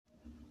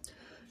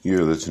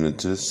You're listening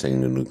to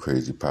Sing the New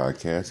Crazy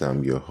podcast.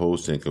 I'm your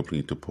host,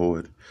 Incomplete the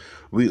Poet.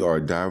 We are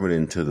diving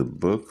into the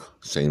book,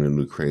 Sing the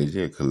New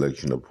Crazy, a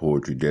collection of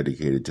poetry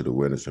dedicated to the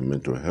awareness of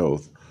mental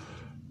health.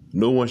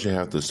 No one should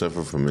have to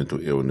suffer from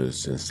mental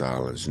illness in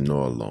silence,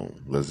 nor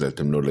alone. Let's let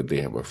them know that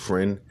they have a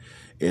friend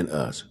in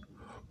us.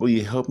 Will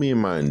you help me in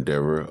my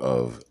endeavor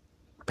of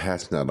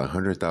passing out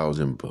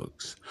 100,000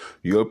 books?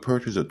 Your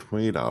purchase of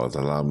 $20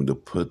 allow me to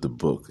put the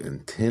book in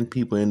 10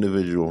 people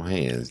individual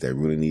hands that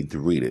really need to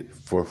read it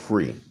for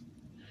free.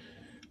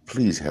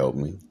 Please help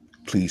me.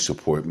 Please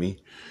support me.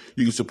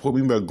 You can support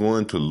me by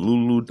going to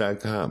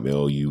lulu.com,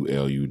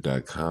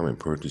 Lulu.com, and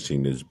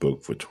purchasing this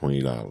book for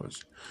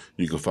 $20.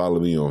 You can follow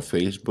me on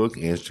Facebook,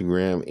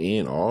 Instagram,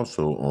 and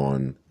also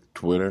on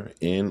Twitter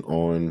and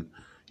on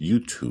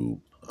YouTube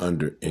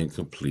under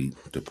Incomplete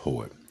the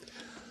Poet.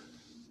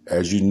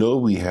 As you know,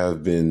 we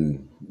have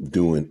been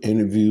doing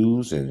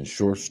interviews and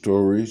short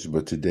stories,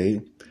 but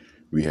today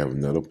we have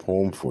another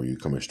poem for you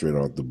coming straight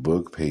out the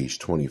book, page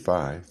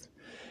 25.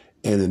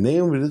 And the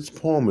name of this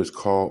poem is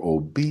called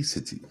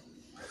Obesity.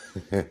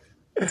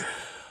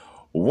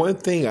 One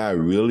thing I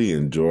really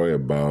enjoy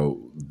about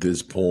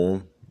this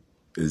poem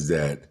is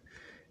that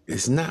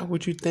it's not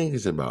what you think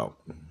it's about.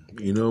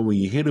 You know, when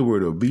you hear the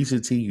word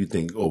obesity, you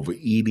think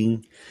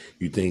overeating,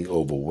 you think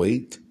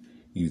overweight,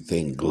 you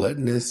think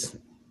gluttonous,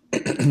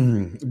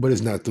 but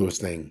it's not those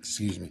things.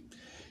 Excuse me.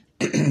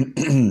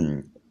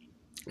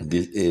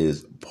 This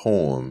is a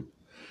poem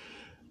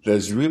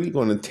that's really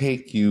going to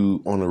take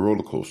you on a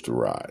roller coaster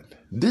ride.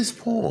 This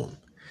poem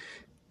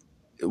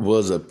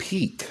was a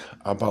peek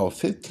about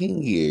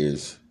 15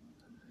 years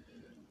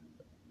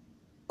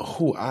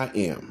who I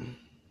am,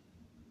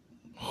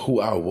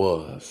 who I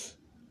was,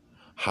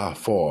 how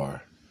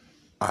far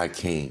I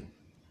came.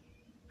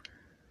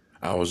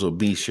 I was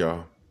obese,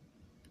 y'all.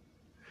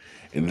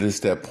 And this is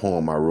that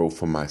poem I wrote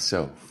for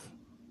myself.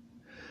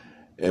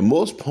 And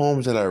most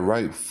poems that I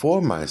write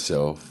for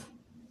myself,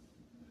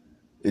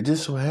 it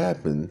just so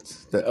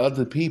happens that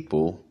other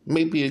people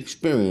maybe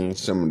experience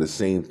some of the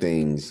same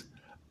things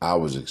I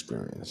was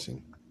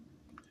experiencing.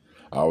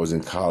 I was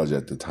in college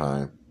at the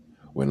time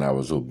when I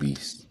was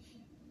obese.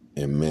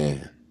 And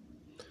man,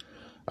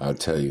 I'll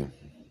tell you,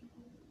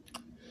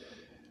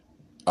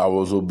 I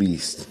was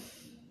obese.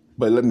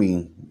 But let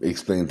me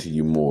explain to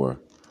you more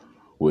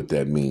what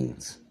that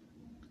means.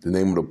 The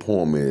name of the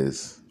poem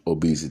is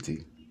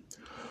Obesity.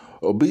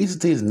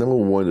 Obesity is the number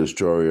one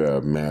destroyer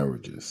of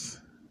marriages.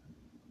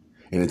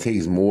 And it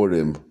takes more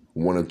than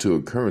one or two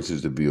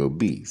occurrences to be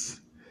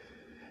obese.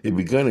 It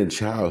began in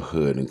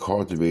childhood and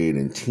cultivated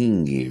in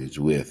teen years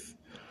with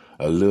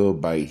a little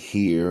bite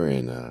here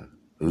and a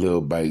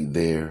little bite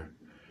there.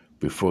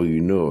 Before you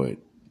know it,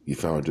 you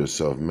found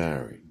yourself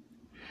married.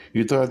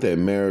 You thought that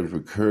marriage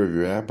would curb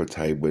your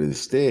appetite, but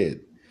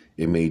instead,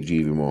 it made you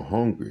even more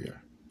hungrier.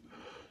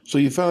 So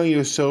you found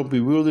yourself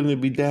bewildered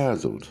and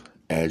bedazzled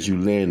as you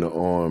lay in the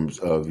arms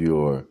of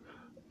your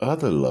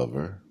other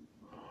lover,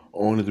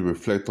 only to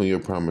reflect on your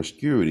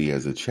promiscuity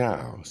as a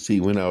child. See,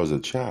 when I was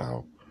a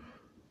child,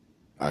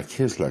 I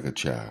kissed like a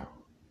child.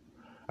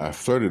 I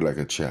flirted like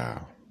a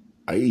child.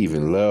 I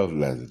even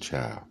loved as a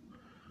child.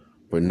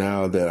 But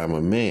now that I'm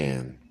a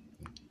man,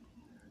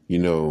 you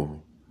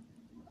know,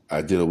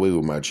 I did away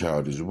with my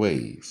childish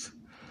ways.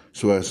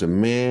 So as a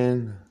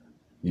man,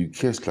 you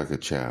kissed like a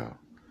child.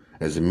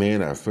 As a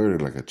man, I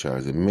flirted like a child.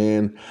 As a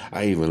man,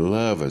 I even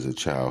loved as a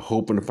child,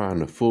 hoping to find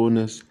the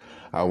fullness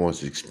I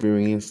once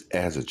experienced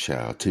as a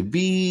child. To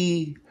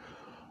be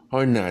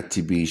or not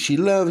to be. She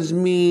loves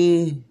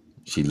me.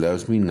 She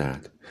loves me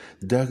not.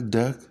 Duck,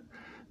 duck,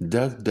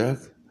 duck, duck,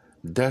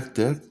 duck,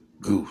 duck,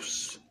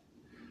 goose.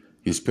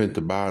 You spent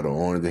the bottle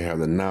only to have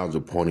the nozzle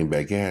pointing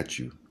back at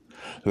you.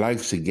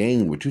 Life's a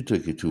game, but you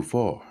took it too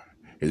far.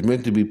 It's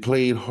meant to be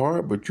played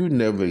hard, but you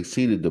never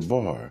exceeded the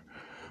bar.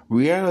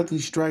 Reality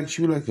strikes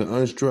you like an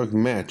unstruck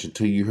match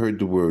until you heard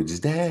the words,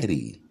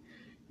 Daddy.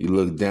 You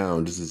look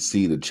down just to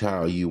see the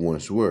child you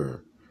once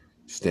were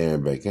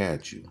staring back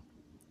at you.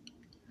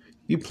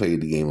 You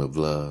played the game of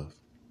love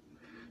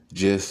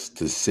just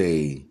to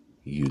say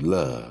you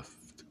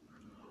loved,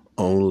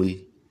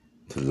 only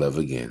to love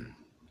again.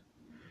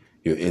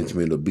 Your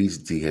intimate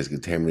obesity has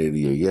contaminated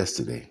your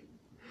yesterday.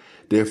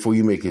 Therefore,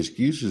 you make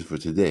excuses for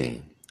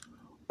today,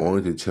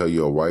 only to tell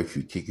your wife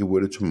you kick it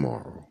with her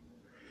tomorrow,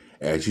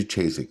 as you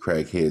chase a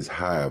crackhead's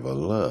high of a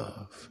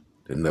love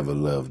that never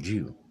loved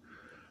you.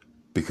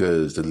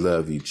 Because the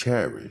love you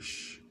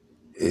cherish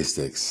is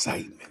the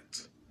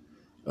excitement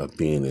of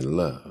being in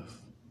love.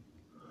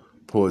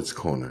 Poet's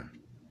Corner.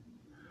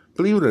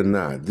 Believe it or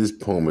not, this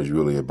poem is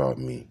really about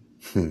me.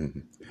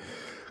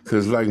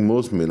 Because like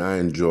most men, I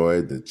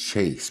enjoy the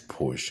chase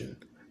portion,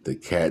 the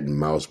cat and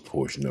mouse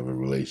portion of a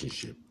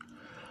relationship,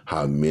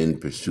 how men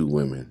pursue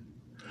women.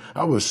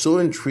 I was so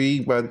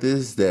intrigued by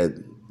this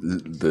that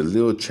the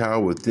little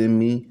child within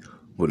me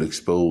would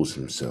expose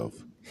himself,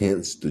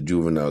 hence the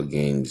juvenile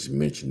games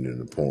mentioned in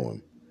the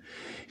poem.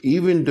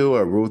 Even though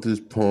I wrote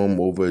this poem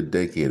over a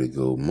decade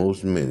ago,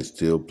 most men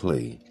still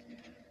play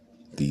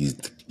these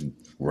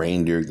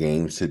reindeer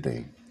games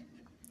today.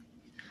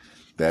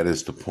 That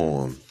is the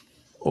poem,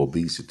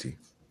 Obesity.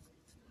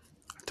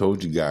 I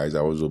told you guys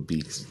I was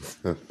obese.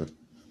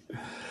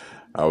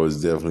 I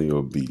was definitely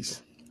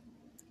obese.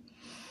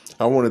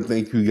 I want to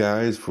thank you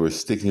guys for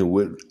sticking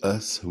with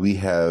us. We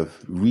have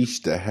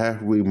reached the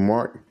halfway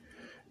mark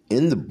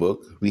in the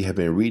book. We have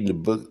been reading the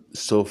book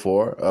so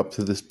far up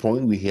to this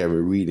point. We have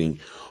been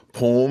reading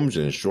poems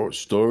and short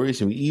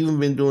stories, and we've even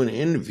been doing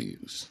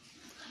interviews.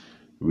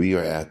 We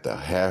are at the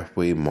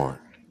halfway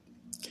mark,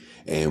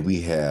 and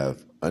we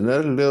have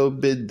another little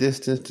bit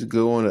distance to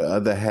go on the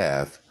other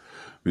half.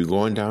 We're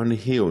going down the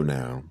hill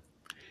now,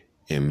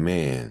 and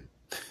man,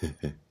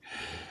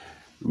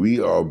 we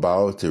are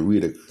about to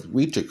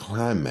reach a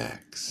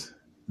climax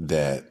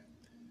that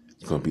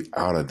is going to be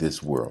out of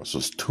this world. So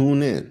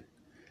tune in,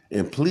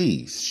 and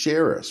please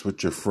share us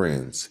with your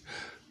friends.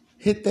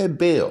 Hit that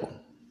bell.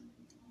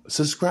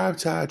 Subscribe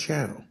to our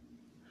channel.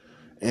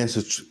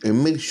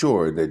 And make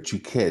sure that you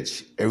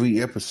catch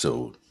every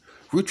episode.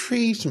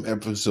 Retrieve some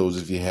episodes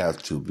if you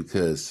have to,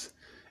 because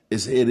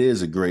it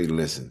is a great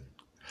listen.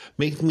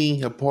 Make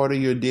me a part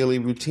of your daily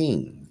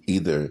routine,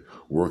 either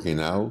working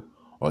out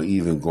or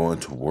even going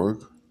to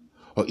work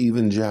or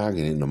even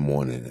jogging in the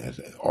morning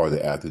or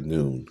the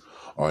afternoon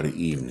or the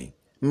evening.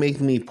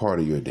 Make me part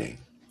of your day.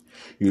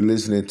 You're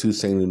listening to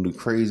Saint Lulu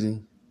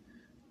Crazy.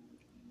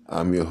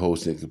 I'm your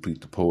host,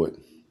 Incomplete the Poet.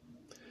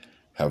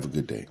 Have a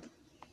good day.